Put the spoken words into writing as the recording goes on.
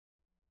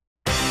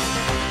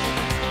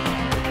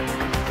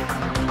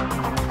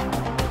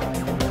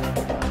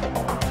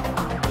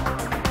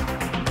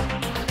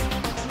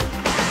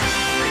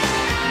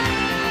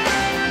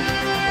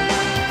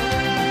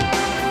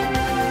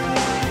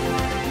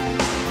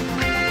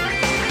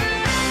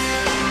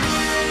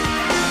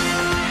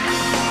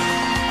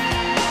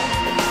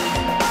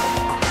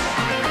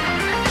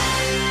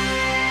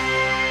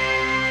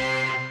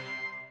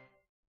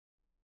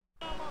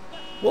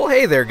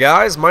Hey there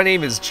guys, my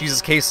name is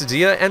Jesus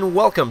Quesadilla, and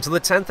welcome to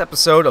the 10th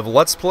episode of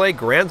Let's Play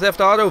Grand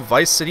Theft Auto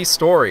Vice City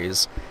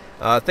Stories.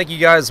 Thank you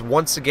guys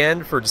once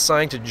again for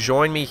deciding to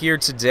join me here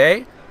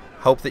today.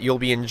 Hope that you'll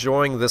be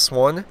enjoying this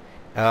one.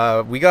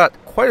 We got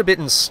quite a bit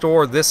in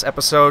store this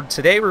episode.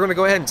 Today we're going to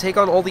go ahead and take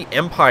on all the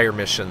Empire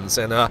missions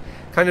and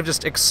kind of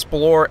just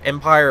explore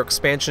Empire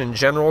expansion in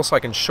general so I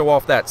can show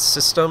off that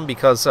system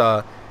because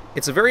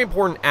it's a very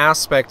important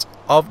aspect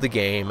of the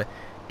game.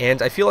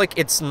 And I feel like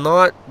it's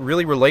not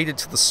really related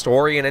to the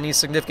story in any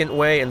significant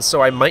way, and so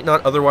I might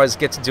not otherwise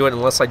get to do it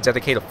unless I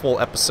dedicate a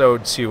full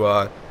episode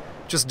to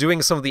just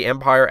doing some of the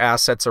Empire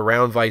assets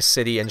around Vice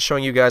City and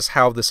showing you guys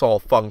how this all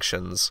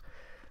functions.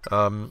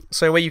 So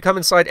anyway, you come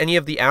inside any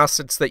of the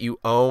assets that you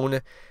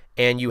own,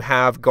 and you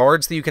have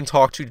guards that you can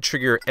talk to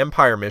trigger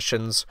Empire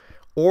missions,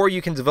 or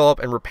you can develop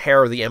and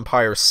repair the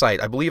Empire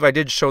site. I believe I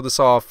did show this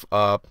off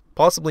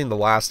possibly in the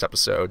last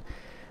episode,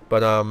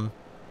 but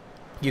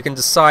you can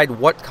decide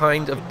what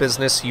kind of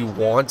business you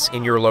want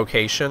in your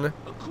location.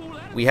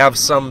 We have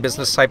some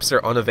business types that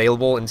are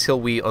unavailable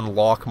until we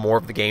unlock more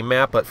of the game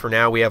map, but for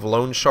now we have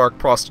Loan Shark,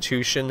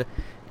 Prostitution,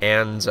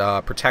 and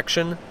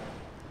Protection.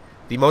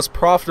 The most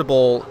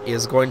profitable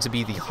is going to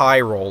be the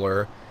High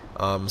Roller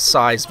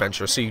size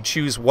venture. So you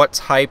choose what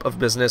type of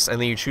business, and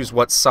then you choose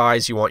what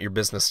size you want your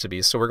business to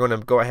be. So we're going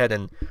to go ahead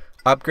and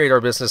upgrade our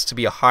business to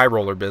be a High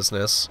Roller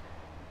business.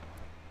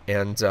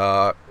 And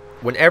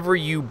whenever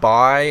you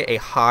buy a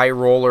high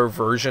roller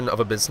version of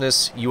a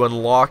business, you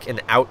unlock an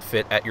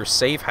outfit at your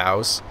save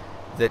house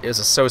that is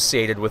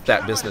associated with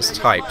that business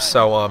type.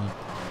 So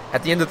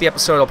at the end of the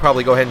episode, I'll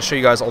probably go ahead and show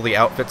you guys all the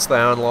outfits that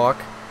I unlock.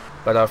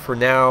 But for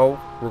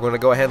now, we're going to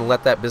go ahead and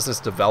let that business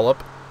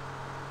develop.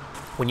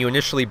 When you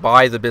initially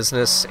buy the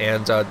business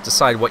and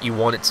decide what you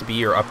want it to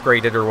be or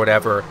upgrade it or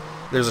whatever,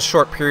 there's a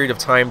short period of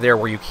time there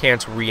where you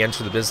can't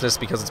re-enter the business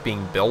because it's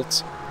being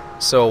built.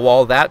 So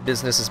while that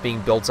business is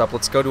being built up,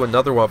 let's go to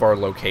another one of our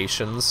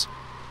locations.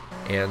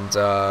 And,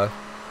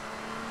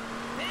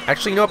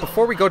 actually, you know what?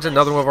 Before we go to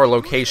another one of our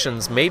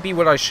locations, maybe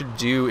what I should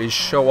do is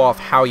show off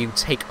how you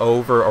take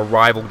over a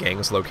rival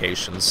gang's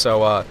location.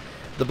 So,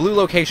 the blue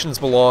locations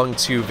belong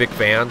to Vic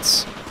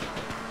Vance,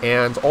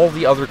 and all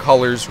the other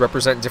colors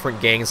represent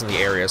different gangs in the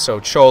area. So,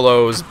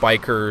 Cholos,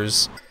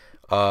 Bikers.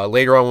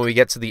 Later on, when we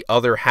get to the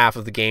other half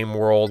of the game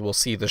world, we'll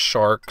see the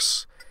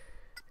Sharks,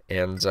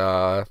 and,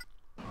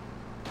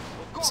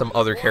 some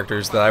other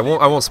characters that I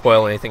won't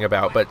spoil anything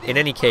about, but in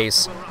any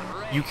case,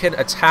 you can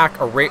attack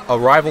a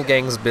rival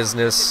gang's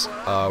business,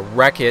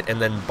 wreck it, and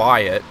then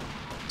buy it,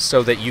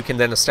 so that you can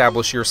then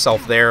establish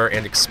yourself there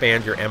and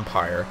expand your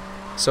empire.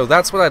 So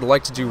that's what I'd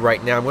like to do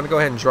right now. I'm going to go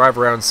ahead and drive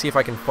around and see if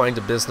I can find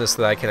a business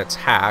that I can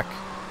attack.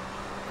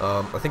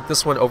 I think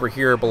this one over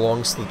here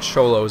belongs to the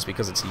Cholos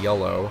because it's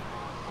yellow.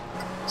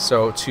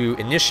 So to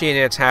initiate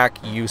an attack,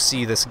 you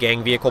see this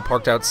gang vehicle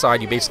parked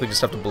outside, you basically just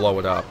have to blow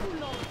it up.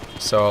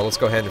 So let's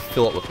go ahead and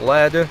fill it with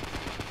lead.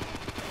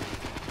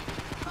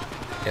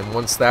 And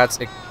once that's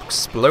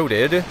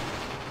exploded,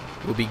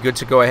 we'll be good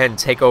to go ahead and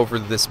take over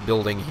this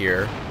building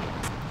here.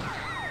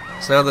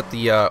 So now that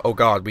the, oh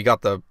god, we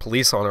got the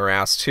police on our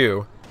ass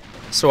too.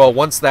 So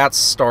once that's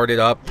started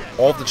up,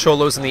 all of the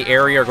Cholos in the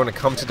area are going to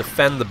come to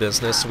defend the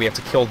business, so we have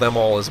to kill them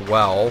all as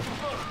well.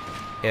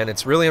 And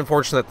it's really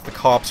unfortunate that the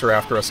cops are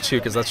after us too,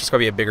 because that's just going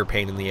to be a bigger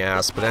pain in the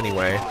ass. But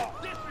anyway, go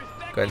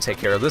ahead and take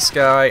care of this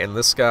guy and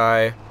this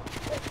guy.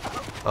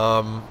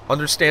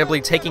 Understandably,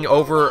 taking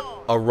over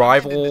a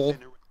rival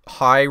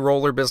high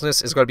roller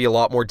business is going to be a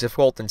lot more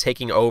difficult than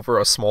taking over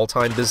a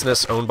small-time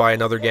business owned by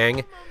another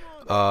gang,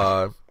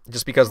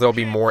 just because there'll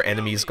be more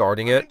enemies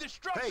guarding it.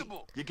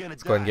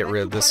 Let's go ahead and get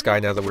rid of this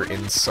guy now that we're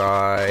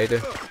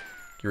inside.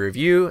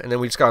 Review, and then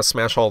we just gotta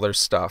smash all their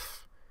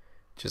stuff,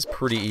 which is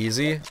pretty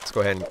easy. Let's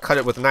go ahead and cut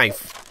it with a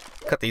knife.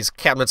 Cut these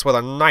cabinets with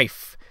a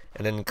knife,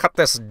 and then cut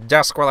this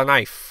desk with a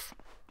knife.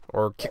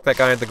 Or kick that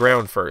guy at the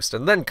ground first,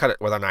 and then cut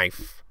it with a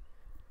knife.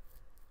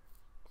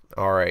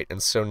 Alright,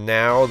 and so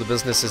now the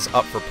business is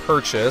up for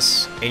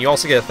purchase, and you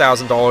also get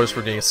 $1,000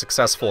 for doing a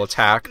successful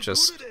attack,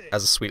 just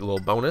as a sweet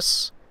little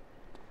bonus.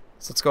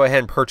 So let's go ahead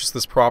and purchase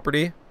this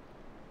property,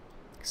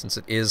 since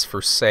it is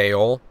for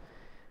sale.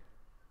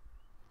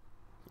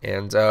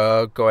 And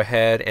go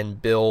ahead and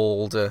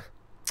build...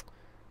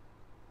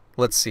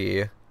 let's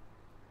see.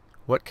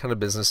 What kind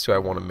of business do I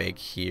want to make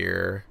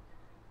here?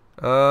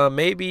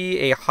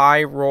 Maybe a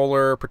high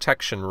roller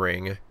protection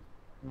ring.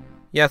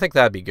 Yeah, I think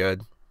that'd be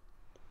good.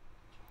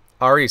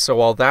 Alright, so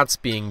while that's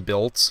being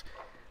built,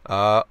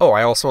 oh,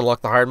 I also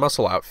unlocked the Hired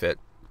Muscle outfit.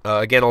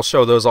 Again, I'll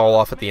show those all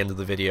off at the end of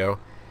the video.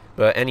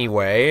 But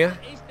anyway,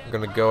 I'm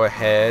going to go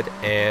ahead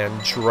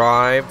and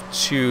drive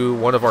to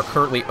one of our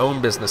currently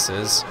owned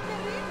businesses.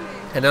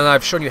 And now that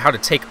I've shown you how to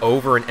take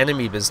over an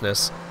enemy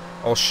business,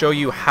 I'll show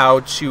you how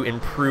to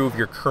improve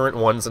your current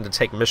ones and to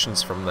take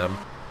missions from them.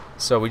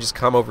 So we just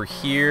come over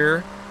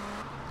here.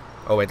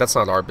 Oh wait, that's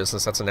not our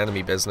business, that's an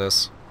enemy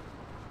business.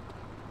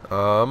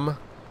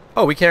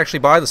 Oh, we can actually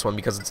buy this one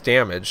because it's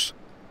damaged.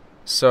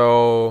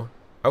 So,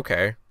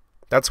 okay.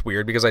 That's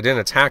weird because I didn't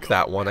attack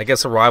that one. I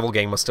guess a rival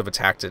gang must have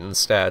attacked it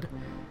instead.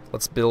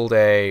 Let's build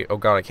a... Oh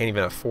god, I can't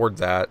even afford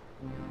that.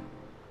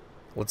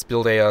 Let's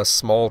build a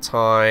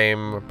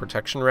small-time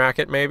protection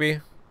racket,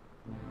 maybe?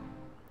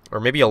 Or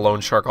maybe a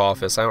loan shark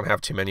office. I don't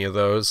have too many of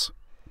those.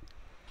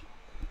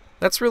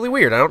 That's really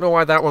weird. I don't know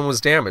why that one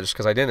was damaged,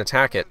 because I didn't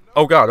attack it.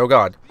 Oh god, oh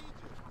god.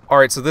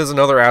 Alright, so this is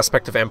another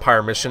aspect of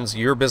Empire missions.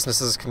 Your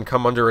businesses can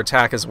come under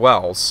attack as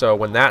well. So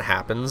when that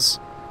happens...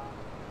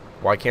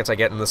 Why can't I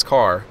get in this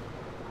car?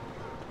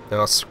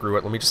 No, screw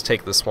it. Let me just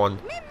take this one.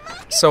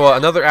 So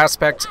another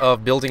aspect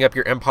of building up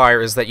your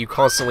empire is that you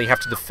constantly have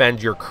to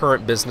defend your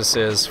current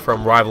businesses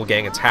from rival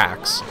gang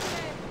attacks.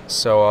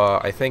 So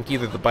I think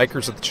either the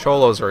bikers or the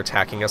cholos are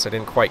attacking us. I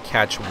didn't quite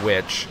catch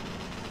which.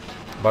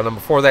 But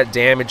before that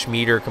damage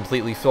meter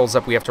completely fills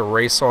up, we have to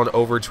race on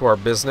over to our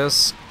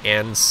business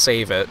and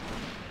save it.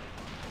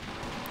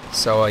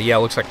 So yeah,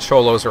 looks like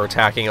cholos are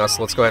attacking us.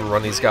 Let's go ahead and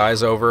run these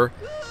guys over.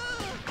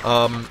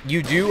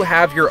 You do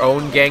have your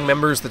own gang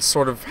members that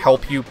sort of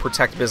help you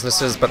protect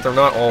businesses, but they're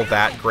not all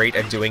that great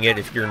at doing it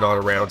if you're not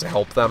around to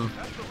help them.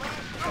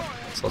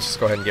 So let's just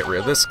go ahead and get rid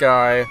of this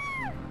guy.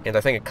 And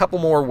I think a couple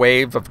more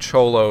waves of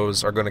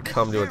cholos are going to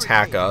come to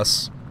attack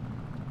us.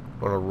 I'm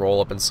going to roll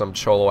up in some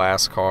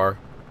cholo-ass car.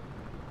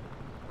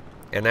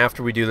 And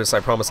after we do this, I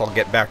promise I'll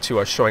get back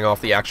to showing off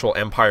the actual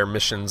Empire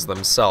missions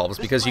themselves,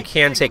 because you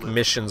can take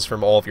missions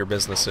from all of your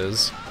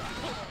businesses.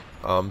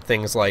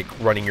 Things like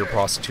running your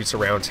prostitutes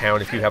around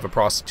town if you have a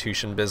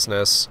prostitution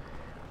business,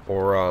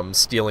 or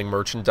stealing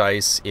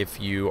merchandise if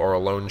you are a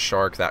loan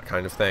shark, that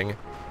kind of thing.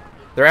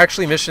 They're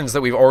actually missions that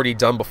we've already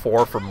done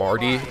before for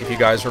Marty, if you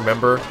guys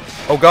remember.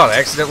 Oh god, I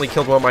accidentally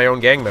killed one of my own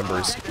gang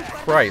members.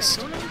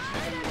 Christ.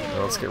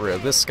 Now let's get rid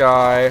of this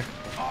guy.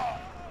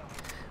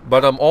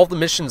 But all the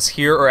missions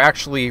here are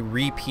actually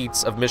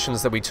repeats of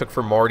missions that we took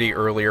for Marty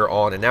earlier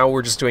on, and now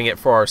we're just doing it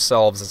for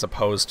ourselves as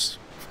opposed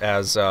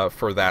as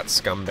for that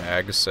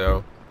scumbag,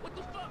 so...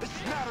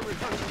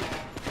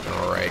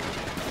 Alright.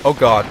 Oh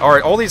god.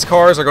 Alright, all these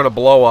cars are going to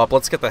blow up.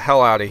 Let's get the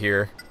hell out of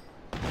here.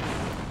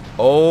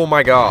 Oh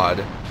my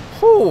god.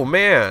 Oh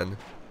man.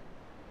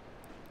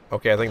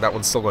 Okay, I think that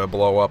one's still going to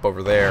blow up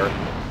over there.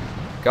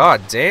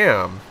 God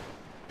damn.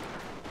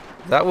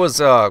 That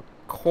was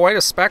quite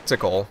a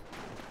spectacle.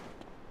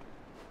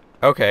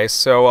 Okay,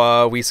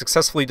 so we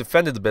successfully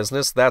defended the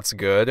business. That's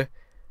good.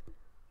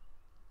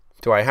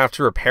 Do I have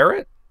to repair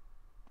it?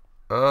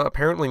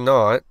 Apparently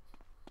not.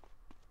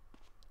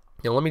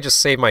 Now, let me just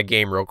save my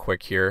game real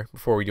quick here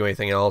before we do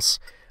anything else.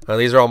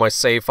 These are all my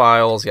save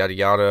files, yada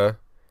yada.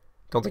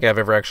 Don't think I've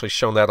ever actually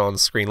shown that on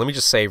screen. Let me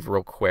just save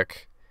real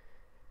quick.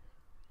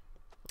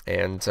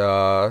 And,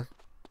 I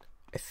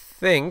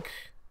think...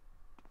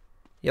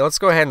 Yeah, let's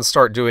go ahead and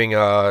start doing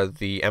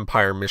the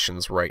Empire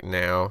missions right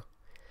now.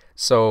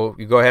 So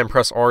you go ahead and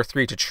press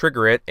R3 to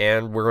trigger it,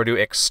 and we're going to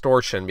do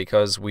extortion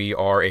because we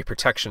are a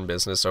protection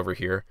business over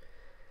here.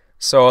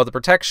 So the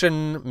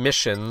protection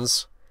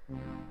missions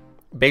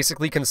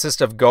basically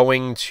consist of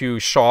going to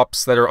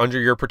shops that are under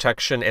your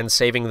protection and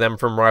saving them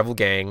from rival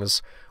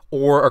gangs,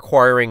 or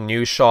acquiring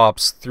new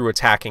shops through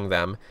attacking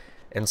them.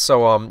 And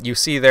so you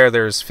see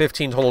there's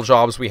 15 total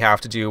jobs we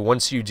have to do.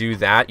 Once you do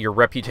that, your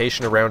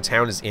reputation around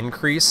town is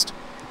increased,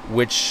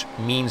 which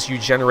means you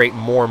generate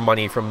more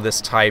money from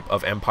this type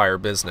of Empire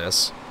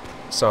business.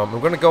 So I'm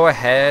going to go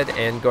ahead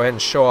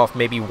and show off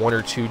maybe 1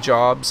 or 2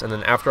 jobs, and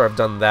then after I've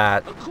done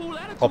that,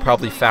 I'll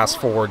probably fast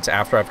forward to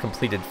after I've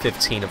completed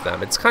 15 of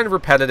them. It's kind of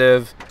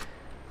repetitive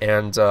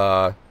and, you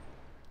know,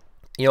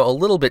 a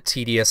little bit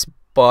tedious,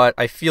 but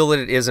I feel that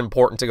it is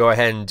important to go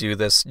ahead and do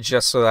this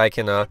just so that I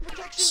can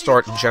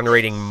start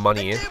generating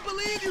money.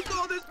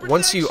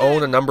 Once you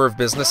own a number of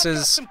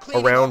businesses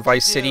around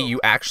Vice City, you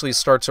actually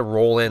start to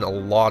roll in a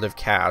lot of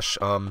cash.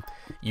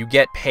 You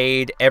get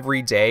paid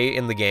every day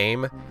in the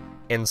game,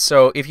 and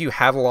so if you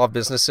have a lot of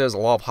businesses, a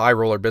lot of high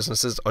roller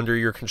businesses under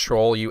your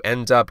control, you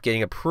end up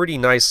getting a pretty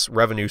nice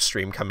revenue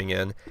stream coming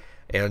in,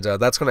 and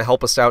that's going to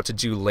help us out to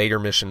do later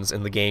missions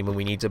in the game when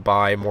we need to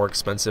buy more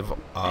expensive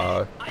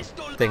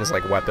things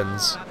like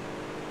weapons.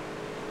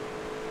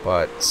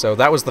 But, so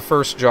that was the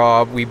first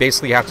job. We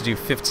basically have to do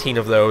 15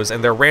 of those,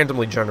 and they're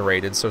randomly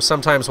generated. So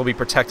sometimes we'll be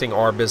protecting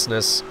our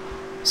business,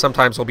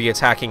 sometimes we'll be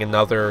attacking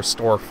another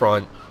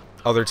storefront,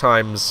 other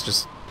times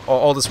just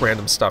all this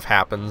random stuff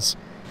happens.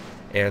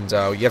 And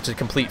you have to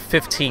complete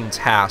 15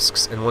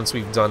 tasks, and once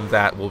we've done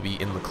that, we'll be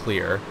in the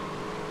clear.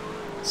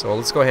 So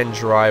let's go ahead and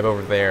drive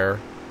over there.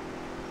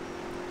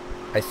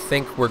 I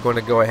think we're going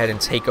to go ahead and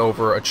take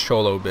over a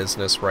Cholo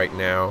business right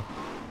now.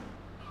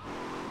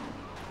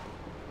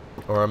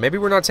 Or maybe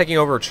we're not taking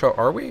over a Cholo.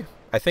 Are we?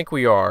 I think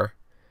we are.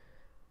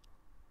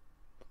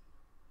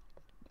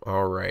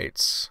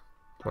 Alright.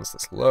 Once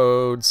this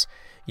loads.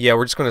 Yeah,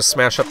 we're just going to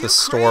smash up this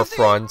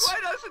storefront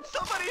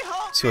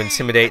to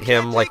intimidate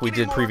him like we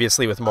did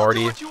previously with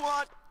Marty.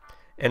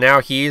 And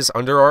now he's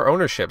under our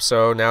ownership,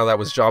 so now that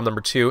was job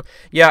number 2.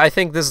 Yeah, I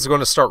think this is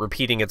going to start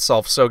repeating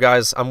itself. So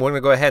guys, I'm going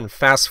to go ahead and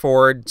fast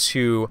forward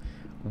to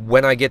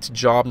when I get to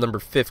job number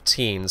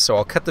 15. So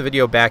I'll cut the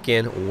video back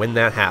in when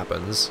that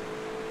happens.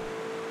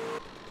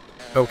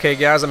 Okay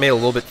guys, I made it a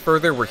little bit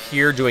further. We're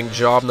here doing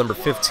job number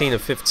 15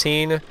 of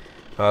 15.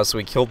 So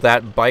we killed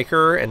that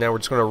biker, and now we're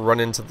just going to run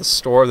into the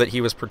store that he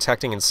was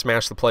protecting and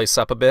smash the place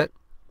up a bit.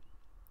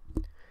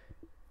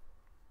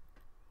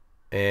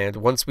 And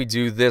once we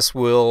do this,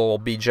 we'll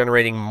be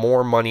generating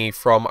more money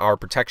from our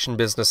protection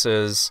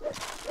businesses,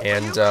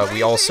 and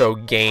we also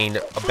gain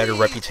a better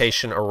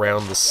reputation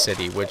around the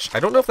city, which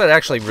I don't know if that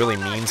actually really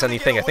means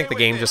anything. I think the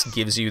game just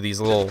gives you these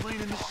little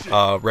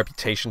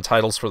reputation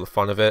titles for the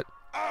fun of it.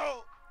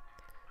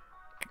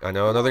 I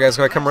know another guy's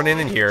gonna come running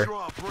in here.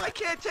 I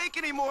can't take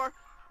anymore.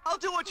 I'll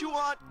do what you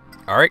want.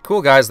 Alright,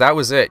 cool guys, that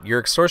was it.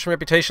 Your extortion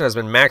reputation has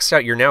been maxed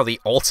out. You're now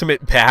the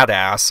ultimate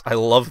badass. I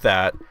love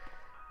that.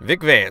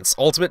 Vic Vance,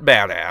 ultimate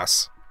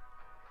badass.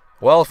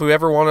 Well, if we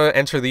ever want to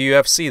enter the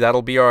UFC,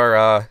 that'll be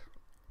our,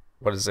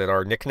 what is it,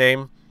 our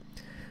nickname?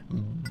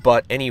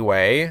 But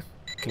anyway,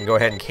 can go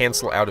ahead and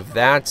cancel out of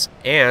that.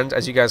 And,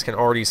 as you guys can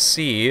already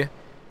see, I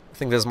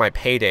think this is my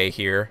payday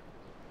here.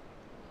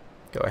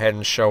 Go ahead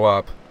and show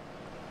up.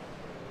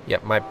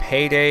 Yep, my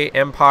payday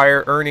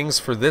Empire earnings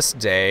for this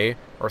day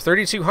are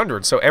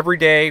 $3,200. So every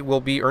day we'll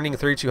be earning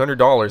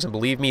 $3,200, and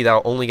believe me,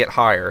 that'll only get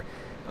higher.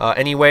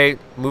 Anyway,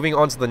 moving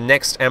on to the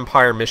next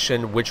Empire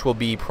mission, which will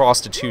be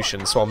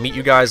prostitution. So I'll meet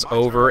you guys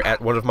over at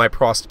one of my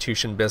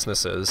prostitution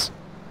businesses.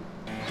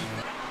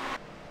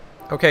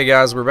 Okay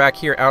guys, we're back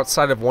here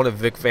outside of one of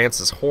Vic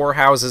Vance's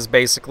whorehouses,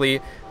 basically.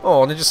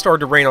 Oh, and it just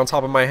started to rain on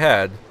top of my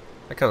head.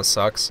 That kind of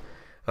sucks.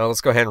 Let's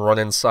go ahead and run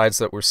inside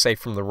so that we're safe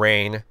from the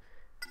rain.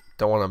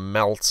 Don't want to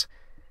melt.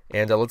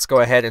 And let's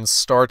go ahead and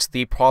start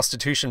the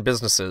prostitution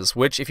businesses,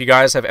 which, if you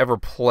guys have ever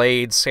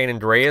played San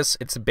Andreas,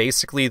 it's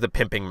basically the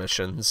pimping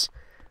missions.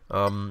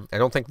 I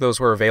don't think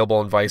those were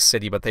available in Vice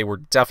City, but they were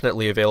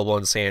definitely available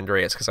in San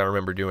Andreas, because I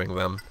remember doing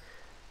them.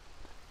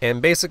 And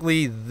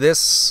basically,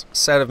 this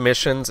set of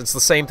missions, it's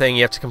the same thing.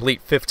 You have to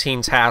complete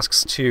 15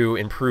 tasks to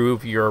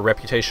improve your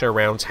reputation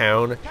around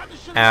town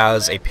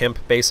as a pimp,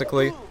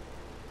 basically.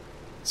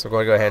 So we're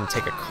going to go ahead and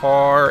take a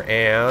car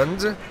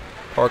and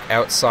park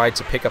outside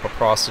to pick up a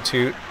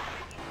prostitute.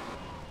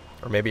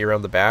 Or maybe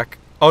around the back.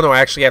 Oh no,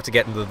 I actually have to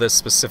get into this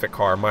specific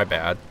car, my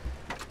bad.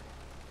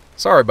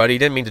 Sorry, buddy,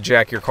 didn't mean to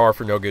jack your car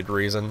for no good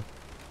reason.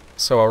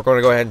 So we're going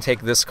to go ahead and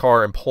take this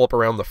car and pull up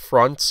around the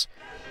front,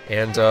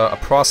 and a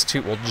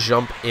prostitute will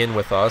jump in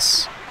with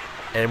us,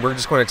 and we're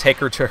just going to take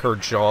her to her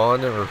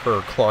John, or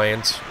her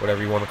client,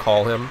 whatever you want to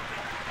call him,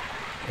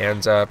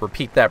 and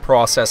repeat that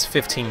process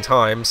 15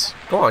 times.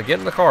 Go on, get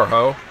in the car,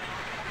 ho.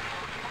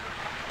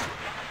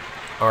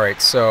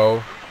 Alright,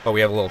 so... oh, we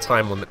have a little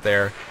time limit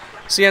there.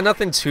 So yeah,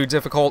 nothing too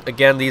difficult.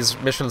 Again, these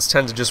missions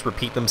tend to just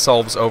repeat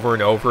themselves over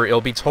and over.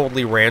 It'll be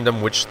totally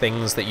random which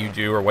things that you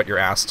do or what you're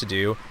asked to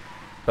do.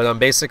 But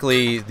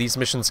basically, these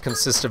missions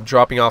consist of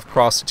dropping off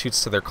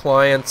prostitutes to their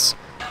clients,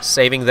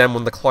 saving them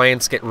when the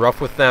clients get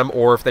rough with them,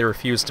 or if they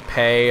refuse to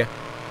pay,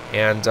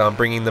 and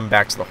bringing them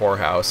back to the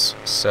whorehouse.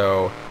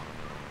 So,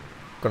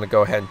 I'm going to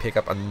go ahead and pick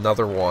up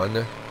another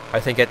one. I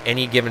think at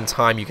any given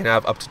time you can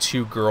have up to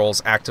 2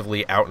 girls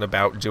actively out and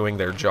about doing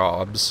their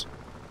jobs.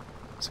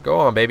 So go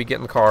on, baby, get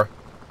in the car.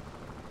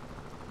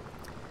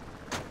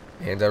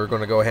 And we're going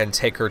to go ahead and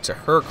take her to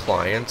her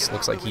client.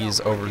 Looks like he's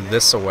over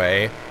this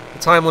way. The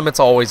time limit's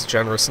always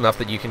generous enough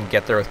that you can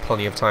get there with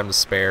plenty of time to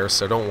spare,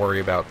 so don't worry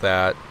about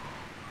that.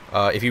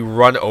 If you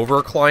run over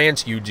a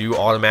client, you do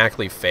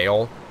automatically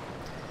fail.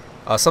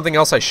 Something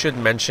else I should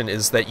mention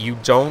is that you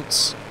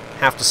don't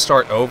have to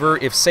start over.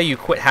 If, say, you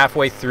quit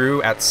halfway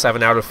through at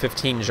 7 out of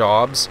 15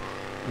 jobs,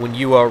 when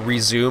you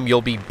resume,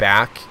 you'll be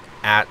back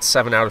at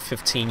 7 out of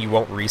 15. You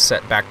won't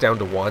reset back down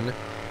to 1.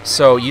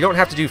 So you don't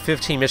have to do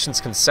 15 missions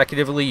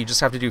consecutively, you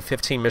just have to do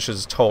 15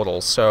 missions total.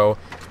 So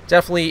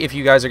definitely, if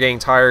you guys are getting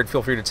tired,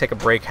 feel free to take a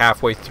break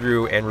halfway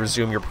through and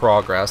resume your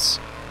progress.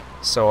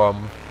 So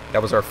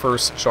that was our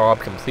first job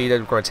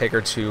completed. We're going to take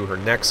her to her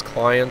next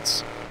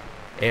client.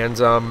 And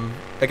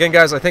again,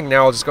 guys, I think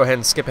now I'll just go ahead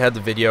and skip ahead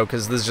the video,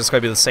 because this is just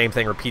going to be the same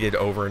thing repeated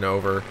over and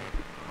over.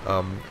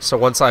 So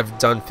once I've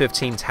done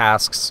 15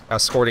 tasks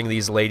escorting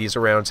these ladies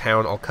around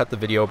town, I'll cut the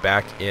video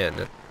back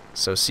in.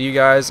 So see you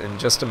guys in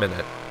just a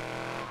minute.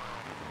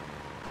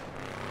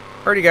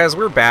 Alrighty guys,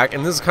 we're back,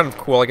 and this is kind of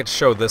cool. I get to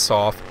show this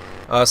off.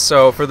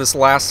 So for this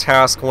last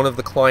task, one of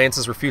the clients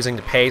is refusing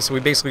to pay, so we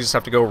basically just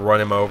have to go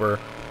run him over.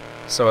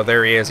 So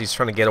there he is, he's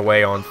trying to get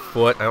away on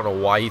foot. I don't know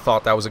why he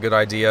thought that was a good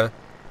idea,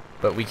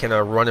 but we can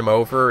run him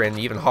over and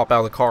even hop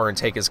out of the car and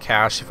take his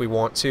cash if we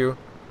want to.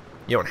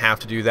 You don't have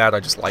to do that, I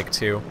just like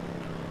to.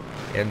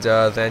 And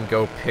then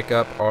go pick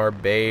up our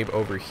babe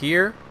over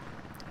here.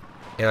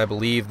 And I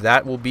believe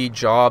that will be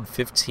job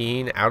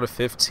 15 out of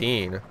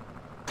 15.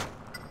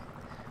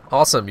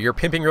 Awesome, your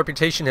pimping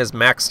reputation has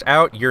maxed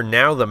out. You're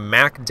now the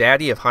Mac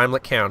Daddy of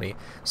Heimlich County.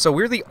 So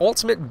we're the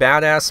ultimate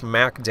badass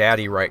Mac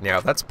Daddy right now.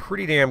 That's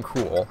pretty damn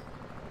cool.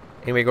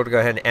 Anyway, go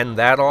ahead and end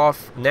that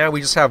off. Now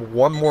we just have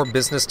one more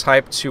business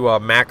type to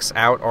max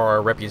out our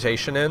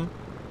reputation in.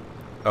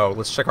 Oh,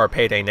 let's check our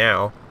payday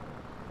now.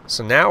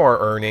 So now our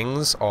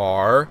earnings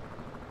are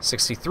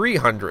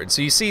 6,300.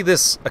 So you see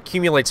this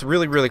accumulates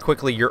really, really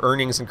quickly. Your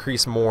earnings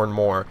increase more and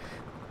more.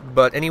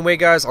 But anyway,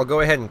 guys, I'll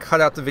go ahead and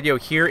cut out the video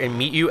here and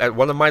meet you at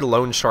one of my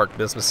loan shark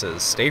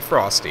businesses. Stay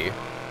frosty.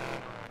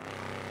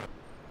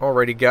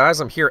 Alrighty, guys,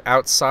 I'm here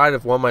outside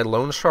of one of my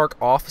loan shark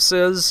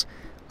offices.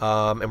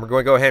 And we're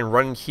going to go ahead and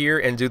run here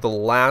and do the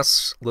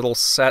last little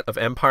set of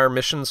Empire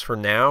missions for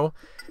now.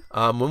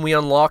 When we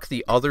unlock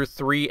the other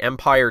 3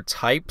 Empire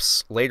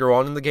types later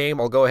on in the game,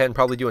 I'll go ahead and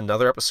probably do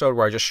another episode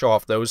where I just show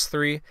off those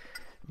 3.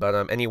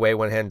 But anyway,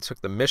 went ahead and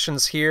took the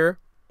missions here.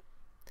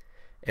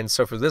 And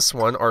so for this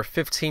one, our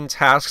 15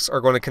 tasks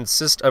are going to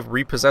consist of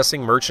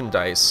repossessing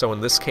merchandise. So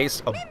in this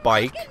case, a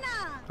bike,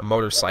 a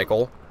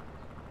motorcycle.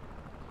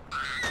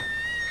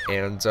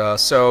 And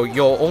so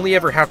you'll only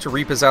ever have to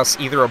repossess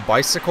either a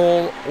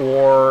bicycle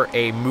or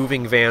a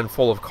moving van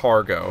full of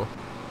cargo,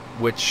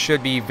 which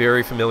should be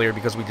very familiar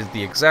because we did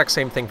the exact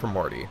same thing for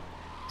Marty.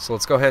 So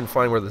let's go ahead and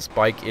find where this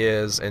bike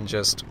is and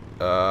just,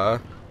 I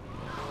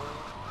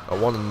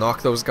want to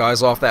knock those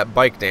guys off that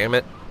bike, damn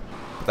it.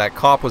 But that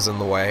cop was in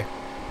the way.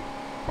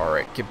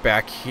 Alright, get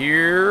back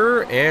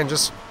here and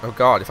just, oh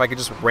god, if I could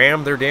just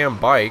ram their damn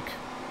bike.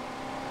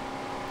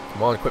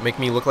 Come on, quit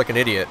making me look like an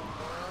idiot.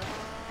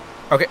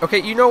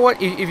 Okay, you know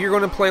what? If you're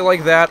going to play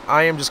like that,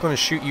 I am just going to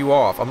shoot you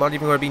off. I'm not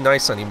even going to be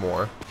nice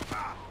anymore.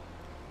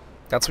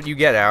 That's what you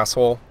get,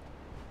 asshole.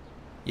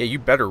 Yeah, you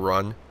better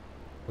run.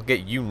 We'll get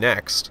you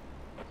next.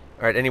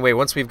 Alright, anyway,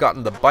 once we've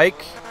gotten the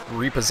bike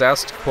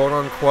repossessed,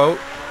 quote-unquote,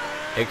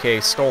 aka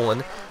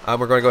stolen,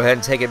 we're going to go ahead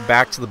and take it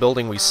back to the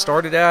building we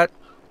started at,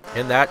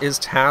 and that is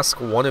task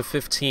 1 of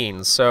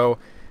 15. So,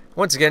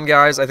 once again,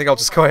 guys, I think I'll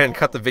just go ahead and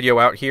cut the video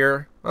out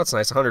here. Oh, that's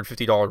nice,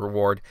 $150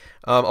 reward.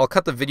 I'll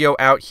cut the video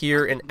out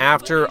here, and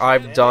after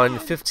I've done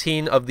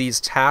 15 of these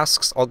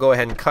tasks, I'll go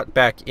ahead and cut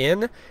back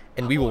in,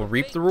 and we will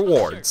reap the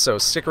reward. So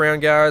stick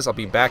around, guys. I'll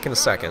be back in a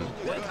second.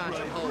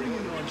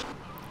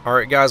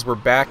 Alright, guys, we're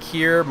back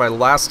here. My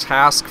last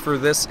task for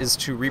this is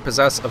to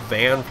repossess a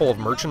van full of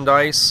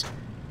merchandise.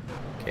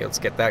 Okay, let's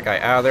get that guy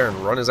out of there and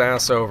run his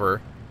ass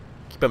over.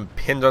 Keep him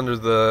pinned under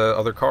the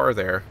other car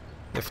there.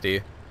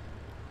 Nifty.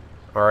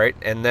 Alright,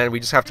 and then we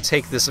just have to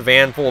take this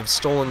van full of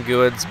stolen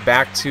goods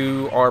back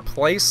to our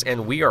place,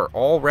 and we are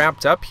all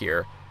wrapped up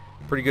here.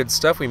 Pretty good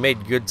stuff. We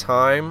made good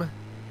time,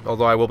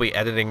 although I will be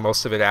editing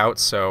most of it out,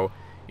 so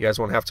you guys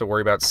won't have to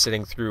worry about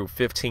sitting through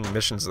 15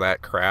 missions of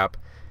that crap.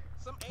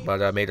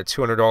 But I made a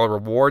 $200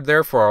 reward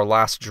there for our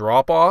last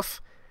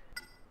drop-off.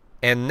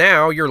 And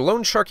now, your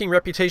loan sharking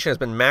reputation has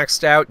been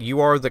maxed out. You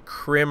are the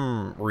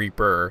Crim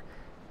Reaper.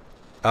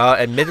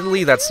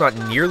 Admittedly, that's not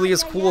nearly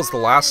as cool as the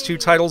last 2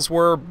 titles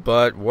were,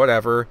 but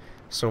whatever.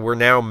 So we're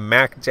now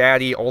Mac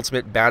Daddy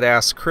Ultimate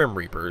Badass Crim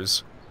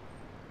Reapers.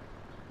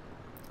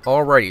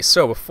 Alrighty,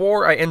 so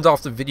before I end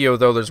off the video,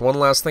 though, there's one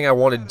last thing I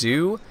want to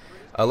do.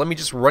 Let me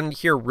just run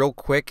here real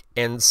quick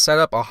and set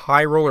up a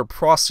high roller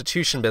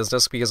prostitution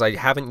business, because I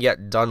haven't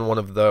yet done one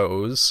of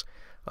those.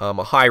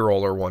 A high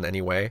roller one,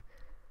 anyway.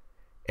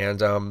 And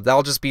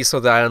that'll just be so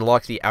that I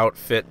unlock the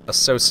outfit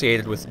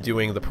associated with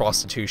doing the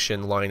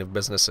prostitution line of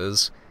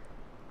businesses.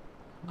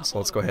 So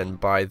let's go ahead and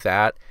buy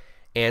that.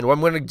 And what I'm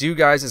going to do,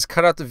 guys, is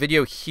cut out the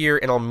video here,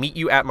 and I'll meet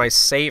you at my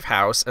save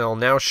house, and I'll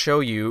now show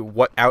you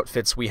what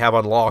outfits we have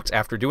unlocked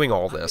after doing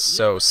all this.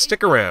 So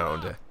stick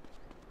around.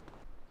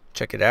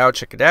 Check it out,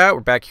 check it out.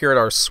 We're back here at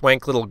our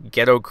swank little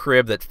ghetto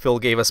crib that Phil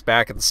gave us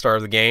back at the start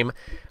of the game.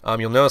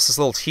 You'll notice this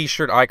little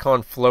t-shirt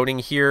icon floating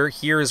here.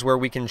 Here is where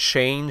we can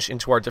change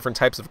into our different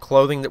types of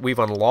clothing that we've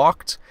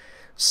unlocked.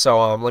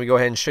 So let me go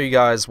ahead and show you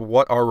guys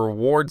what our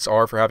rewards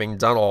are for having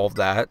done all of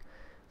that.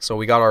 So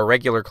we got our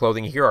regular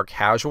clothing here, our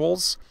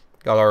casuals.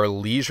 Got our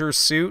leisure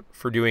suit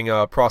for doing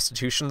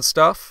prostitution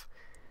stuff.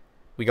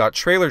 We got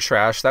trailer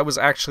trash. That was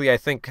actually, I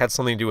think, had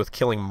something to do with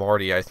killing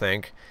Marty, I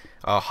think.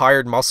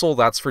 Hired muscle,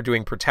 that's for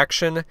doing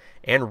protection,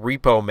 and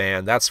Repo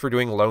Man, that's for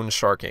doing loan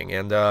sharking.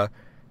 And I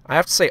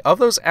have to say, of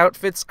those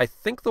outfits, I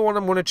think the one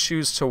I'm going to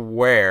choose to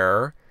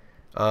wear,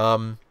 you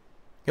know,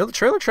 the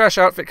trailer trash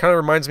outfit kind of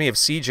reminds me of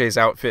CJ's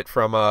outfit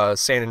from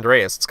San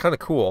Andreas. It's kind of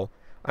cool.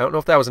 I don't know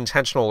if that was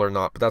intentional or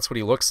not, but that's what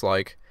he looks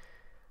like.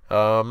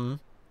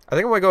 I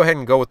think I'm going to go ahead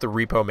and go with the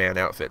Repo Man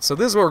outfit. So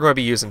this is what we're going to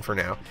be using for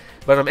now.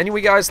 But anyway,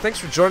 guys, thanks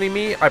for joining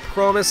me. I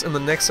promise in the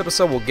next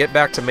episode we'll get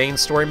back to main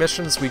story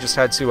missions. We just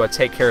had to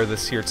take care of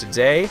this here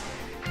today.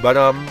 But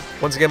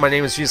once again, my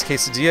name is Jesus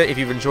Quesadilla. If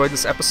you've enjoyed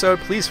this episode,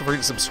 please feel free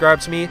to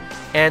subscribe to me.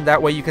 And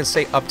that way you can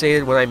stay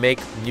updated when I make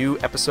new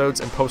episodes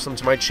and post them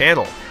to my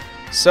channel.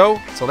 So,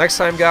 until next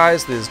time,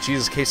 guys, this is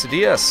Jesus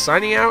Quesadilla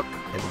signing out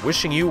and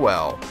wishing you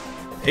well.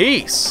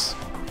 Peace!